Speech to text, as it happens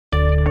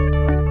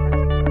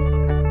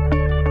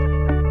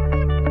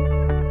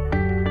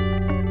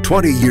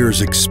20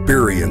 years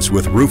experience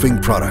with roofing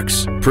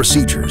products,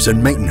 procedures,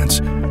 and maintenance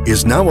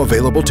is now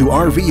available to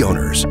RV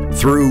owners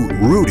through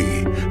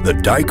Rudy, the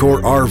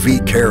Dicor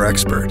RV care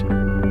expert.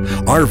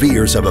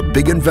 RVers have a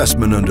big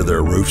investment under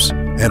their roofs,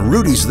 and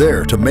Rudy's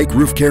there to make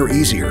roof care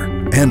easier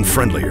and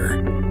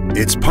friendlier.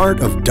 It's part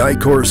of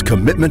Dicor's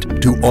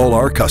commitment to all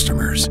our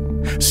customers.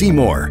 See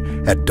more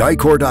at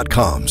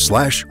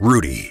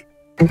dicor.com/Rudy.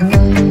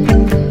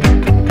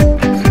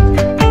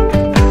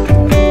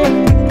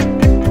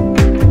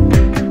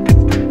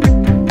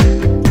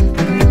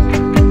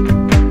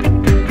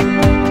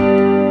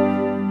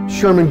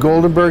 Sherman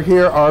Goldenberg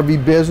here,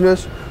 RV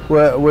Business,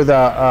 with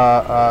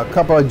a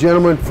couple of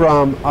gentlemen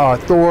from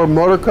Thor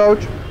Motor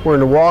Coach. We're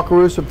in the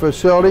Wakarusa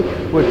facility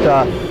with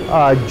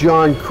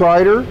John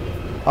Kreider.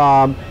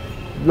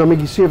 Let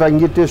me see if I can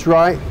get this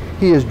right.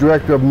 He is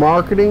Director of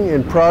Marketing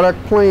and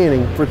Product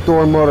Planning for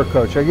Thor Motor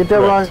Coach. Did I get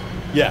that right?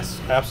 Yes,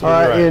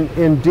 absolutely right.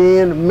 And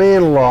Dan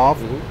Maniloff,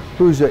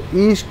 who's an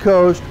East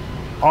Coast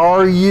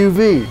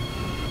RUV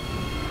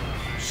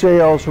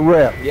sales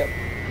rep. Yep.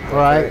 All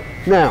right.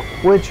 Now,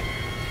 which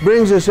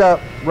brings us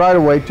up right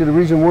away to the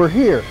reason we're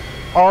here.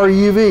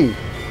 RUV.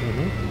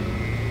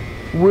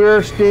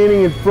 We're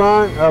standing in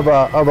front of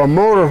a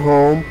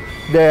motorhome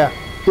that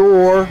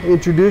Thor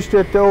introduced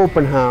at the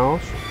open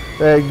house.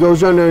 It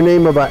goes under the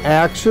name of an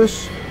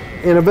Axis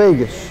and a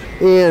Vegas.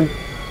 And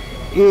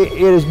it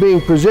is being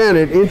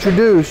presented,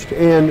 introduced,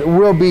 and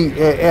will be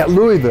at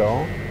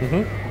Louisville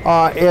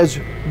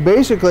as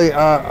basically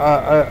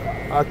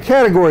a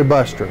category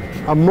buster.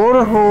 A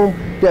motorhome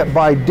that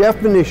by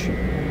definition,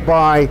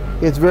 by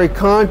its very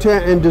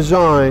content and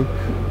design,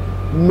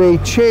 may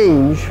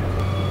change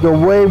the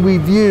way we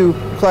view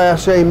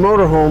Class A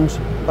motorhomes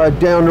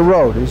down the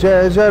road. Is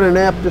that an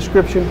apt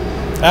description?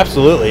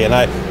 Absolutely, and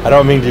I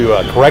don't mean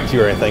to correct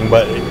you or anything,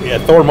 but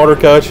at Thor Motor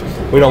Coach,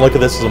 we don't look at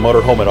this as a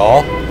motorhome at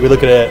all. We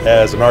look at it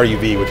as an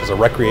RUV, which is a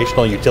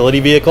recreational utility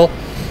vehicle.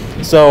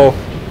 So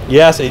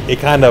yes, it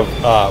kind of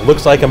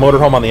looks like a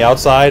motorhome on the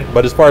outside,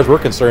 but as far as we're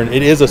concerned,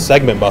 it is a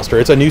segment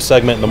buster. It's a new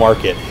segment in the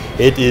market.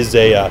 It is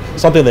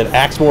something that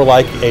acts more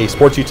like a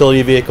sports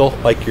utility vehicle,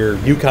 like your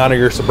Yukon or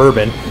your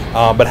Suburban,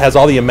 but has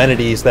all the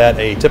amenities that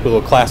a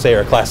typical Class A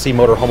or Class C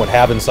motorhome would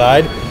have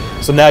inside.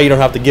 So now you don't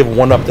have to give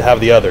one up to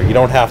have the other. You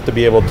don't have to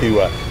be able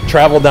to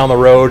travel down the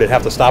road and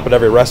have to stop at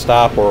every rest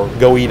stop or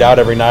go eat out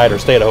every night or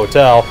stay at a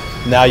hotel.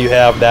 Now you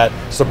have that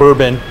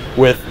Suburban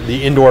with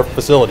the indoor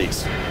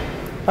facilities.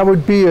 That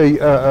would be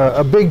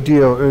a big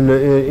deal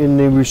in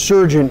the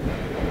resurgent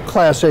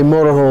Class A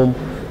motorhome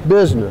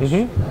business,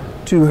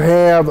 to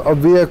have a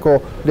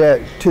vehicle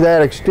that, to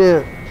that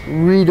extent,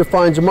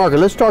 redefines the market.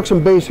 Let's talk some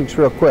basics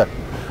real quick.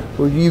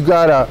 You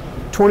got a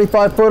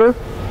 25-footer?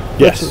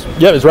 Yes.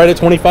 Yeah, it's right at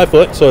 25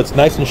 foot, so it's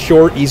nice and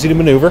short, easy to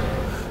maneuver.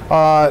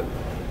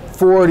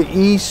 Ford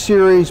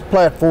E-Series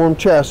platform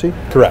chassis.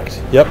 Correct.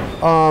 Yep.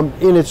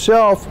 In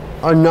itself,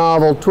 a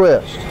novel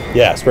twist.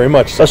 Yes, very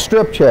much so. A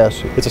strip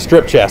chassis. It's a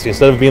strip chassis.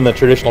 Instead of being the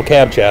traditional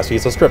cab chassis,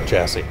 it's a strip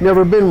chassis.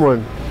 Never been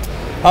one.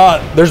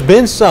 There's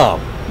been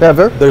some.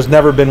 Ever? There's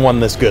never been one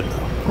this good,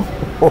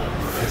 though.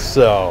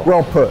 So.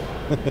 Well put.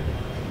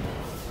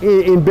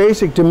 In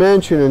basic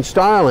dimension and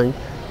styling,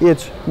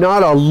 it's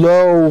not a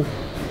low,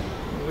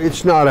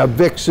 it's not a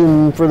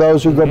Vixen for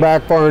those who go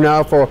back far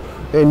enough,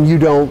 and you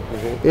don't.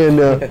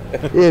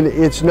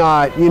 It's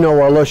not, you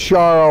know, a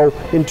Lacharo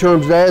in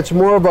terms of that. It's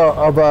more of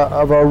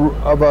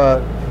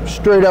a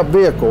straight up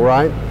vehicle,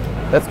 right?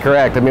 That's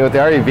correct. I mean, with the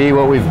RUV,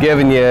 what we've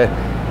given you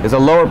is a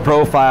lower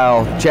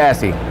profile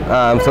chassis.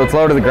 So it's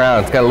low to the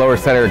ground. It's got a lower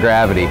center of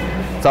gravity.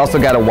 It's also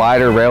got a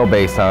wider rail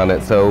base on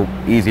it, so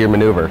easier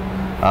maneuver.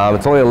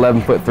 It's only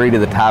 11'3" to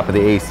the top of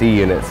the AC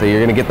unit, so you're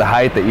going to get the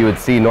height that you would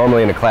see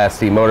normally in a Class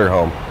C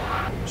motorhome.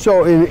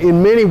 So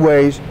in many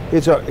ways,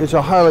 it's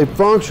a highly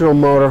functional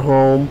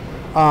motorhome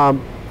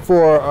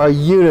for a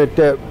unit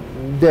that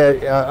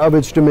of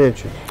its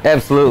dimension.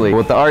 Absolutely.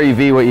 With the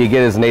RUV, what you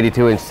get is an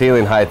 82-inch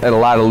ceiling height and a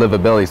lot of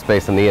livability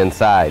space on the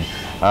inside.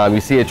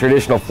 You see a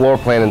traditional floor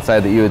plan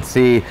inside that you would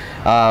see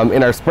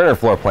in our Sprinter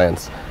floor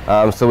plans.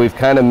 So we've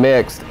kind of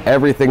mixed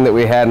everything that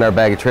we had in our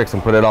bag of tricks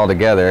and put it all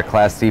together. A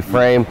Class C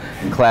frame,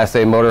 Class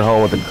A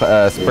motorhome with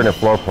a Sprinter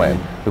floor plan.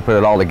 We put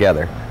it all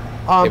together.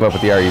 Came up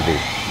with the RUV.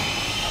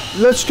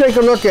 Let's take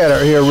a look at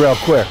it here real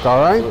quick, all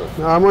right?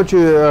 I want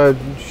you to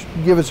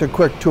give us a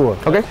quick tour.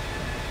 Okay.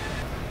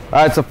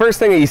 All right, so first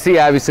thing that you see,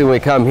 obviously, when we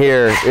come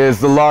here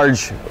is the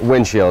large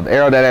windshield,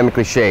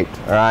 aerodynamically shaped,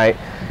 all right?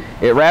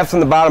 It wraps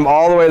from the bottom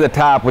all the way to the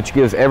top, which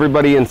gives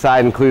everybody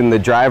inside, including the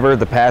driver,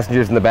 the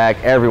passengers in the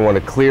back, everyone,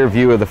 a clear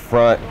view of the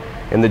front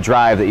and the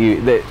drive.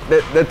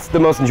 That's the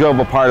most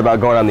enjoyable part about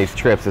going on these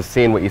trips, is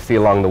seeing what you see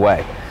along the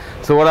way.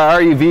 So what our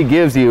RUV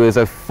gives you is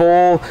a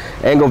full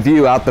angle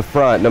view out the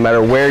front, no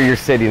matter where you're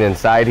sitting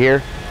inside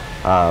here.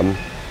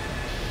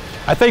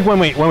 I think when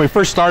we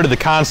first started the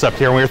concept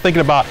here, we were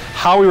thinking about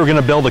how we were going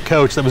to build a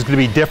coach that was going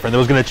to be different, that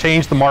was going to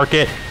change the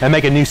market and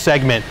make a new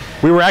segment.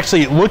 We were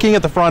actually looking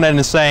at the front end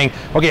and saying,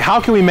 okay,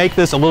 how can we make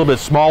this a little bit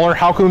smaller?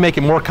 How can we make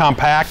it more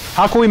compact?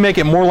 How can we make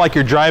it more like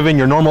you're driving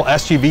your normal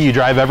SUV you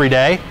drive every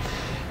day?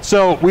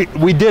 So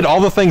we did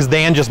all the things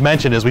Dan just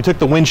mentioned. Is we took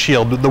the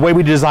windshield, the way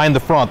we designed the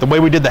front, the way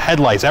we did the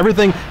headlights,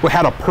 everything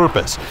had a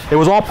purpose. It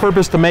was all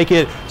purpose to make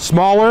it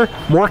smaller,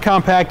 more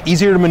compact,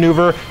 easier to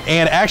maneuver,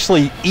 and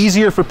actually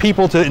easier for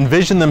people to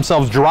envision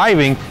themselves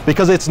driving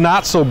because it's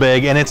not so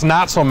big and it's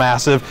not so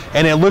massive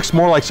and it looks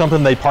more like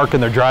something they park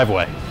in their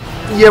driveway.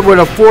 Yet with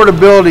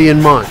affordability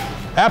in mind.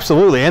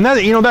 Absolutely, and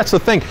that, you know, that's the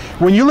thing.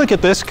 When you look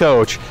at this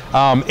coach,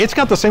 it's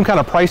got the same kind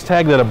of price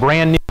tag that a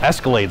brand new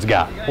Escalade's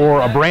got,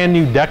 or a brand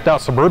new decked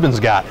out Suburban's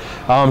got.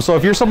 So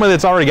if you're somebody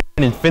that's already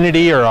got an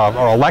Infiniti or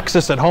a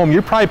Lexus at home,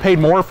 you're probably paid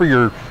more for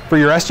your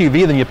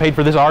SUV than you paid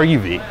for this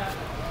RUV.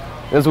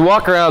 As we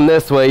walk around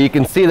this way, you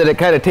can see that it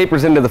kind of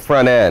tapers into the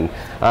front end.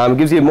 It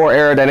gives you a more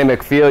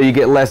aerodynamic feel. You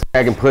get less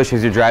drag and push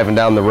as you're driving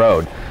down the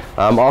road.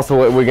 Also,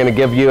 what we're going to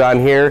give you on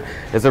here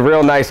is a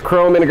real nice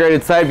chrome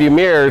integrated side view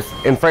mirrors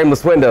and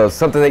frameless windows,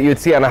 something that you would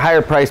see on a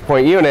higher price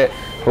point unit,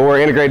 but we're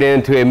integrated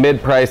into a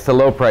mid-price to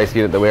low-price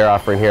unit that we are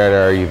offering here at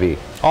our RUV.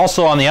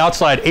 Also on the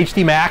outside,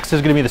 HD Max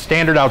is going to be the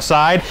standard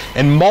outside,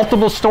 and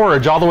multiple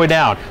storage all the way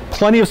down.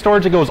 Plenty of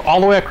storage that goes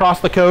all the way across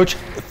the coach,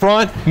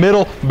 front,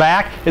 middle,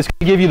 back. It's going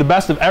to give you the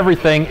best of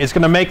everything. It's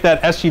going to make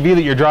that SUV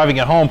that you're driving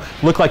at home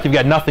look like you've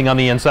got nothing on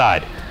the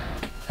inside.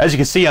 As you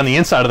can see on the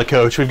inside of the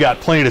coach, we've got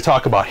plenty to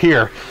talk about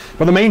here.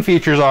 But the main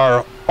features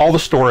are all the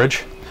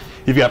storage.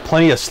 You've got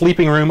plenty of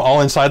sleeping room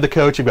all inside the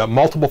coach. You've got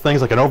multiple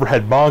things like an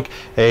overhead bunk,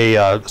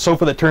 a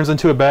sofa that turns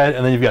into a bed,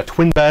 and then you've got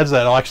twin beds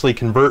that'll actually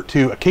convert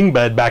to a king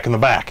bed back in the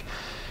back.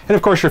 And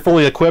of course, you're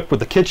fully equipped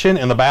with the kitchen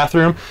and the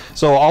bathroom.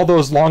 So all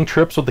those long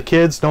trips with the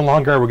kids, no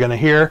longer are we going to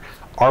hear,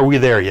 are we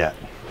there yet?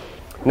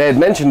 And I had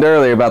mentioned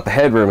earlier about the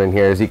headroom in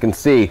here. As you can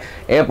see,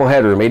 ample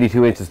headroom,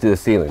 82 inches to the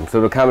ceiling. So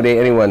to accommodate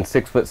anyone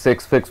 6'6",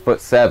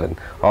 6'7",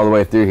 all the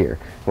way through here.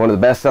 One of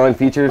the best selling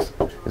features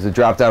is a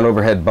drop-down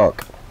overhead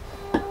bunk.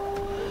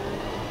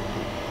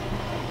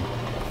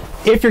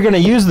 If you're going to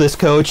use this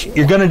coach,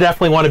 you're going to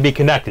definitely want to be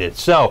connected.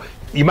 So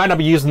you might not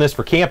be using this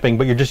for camping,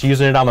 but you're just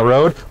using it on the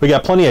road. We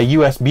got plenty of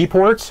USB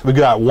ports. We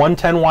got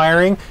 110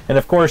 wiring. And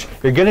of course,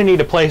 you're going to need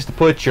a place to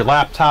put your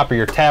laptop or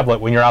your tablet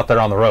when you're out there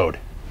on the road.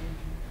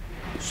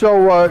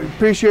 So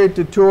appreciate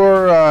the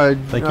tour,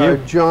 Thank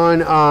you.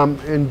 John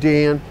and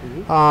Dan.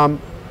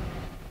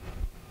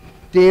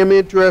 Damn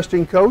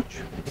interesting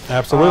coach.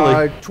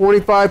 Absolutely.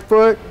 25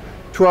 foot,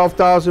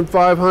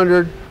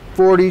 12,500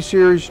 40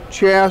 series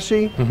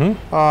chassis.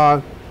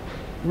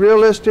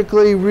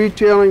 Realistically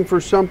retailing for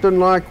something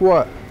like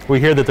what? We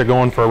hear that they're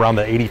going for around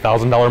the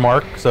 $80,000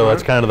 mark, so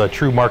that's kind of the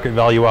true market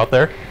value out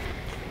there.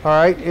 All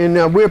right,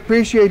 and we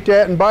appreciate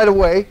that. And by the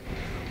way,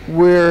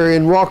 we're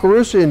in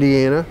Wakarusa,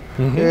 Indiana,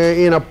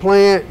 in a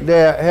plant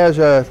that has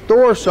a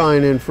Thor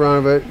sign in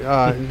front of it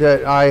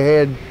that I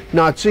had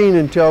not seen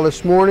until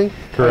this morning.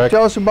 Correct.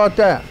 Tell us about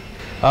that.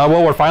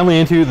 Well, we're finally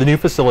into the new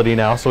facility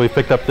now, so we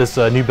picked up this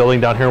new building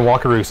down here in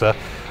Wakarusa.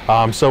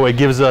 So it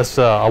gives us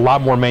a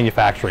lot more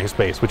manufacturing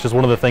space, which is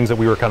one of the things that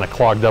we were kind of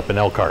clogged up in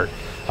Elkhart.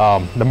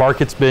 The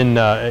market's been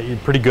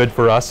pretty good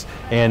for us,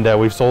 and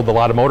we've sold a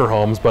lot of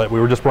motorhomes, but we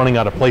were just running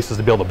out of places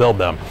to be able to build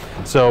them.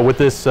 So with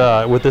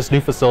this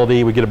new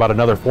facility, we get about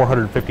another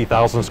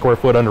 450,000 square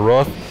foot under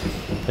roof.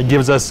 It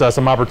gives us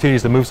some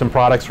opportunities to move some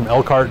products from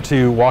Elkhart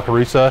to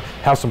Wakarusa,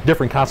 have some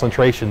different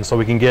concentrations so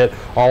we can get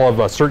all of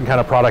a certain kind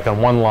of product on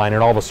one line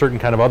and all of a certain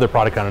kind of other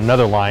product on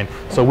another line,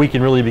 so we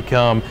can really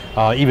become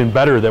even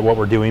better at what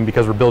we're doing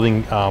because we're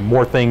building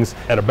more things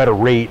at a better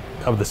rate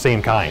of the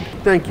same kind.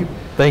 Thank you.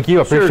 Thank you.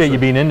 I appreciate you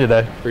being in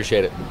today.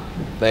 Appreciate it.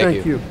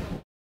 Thank you.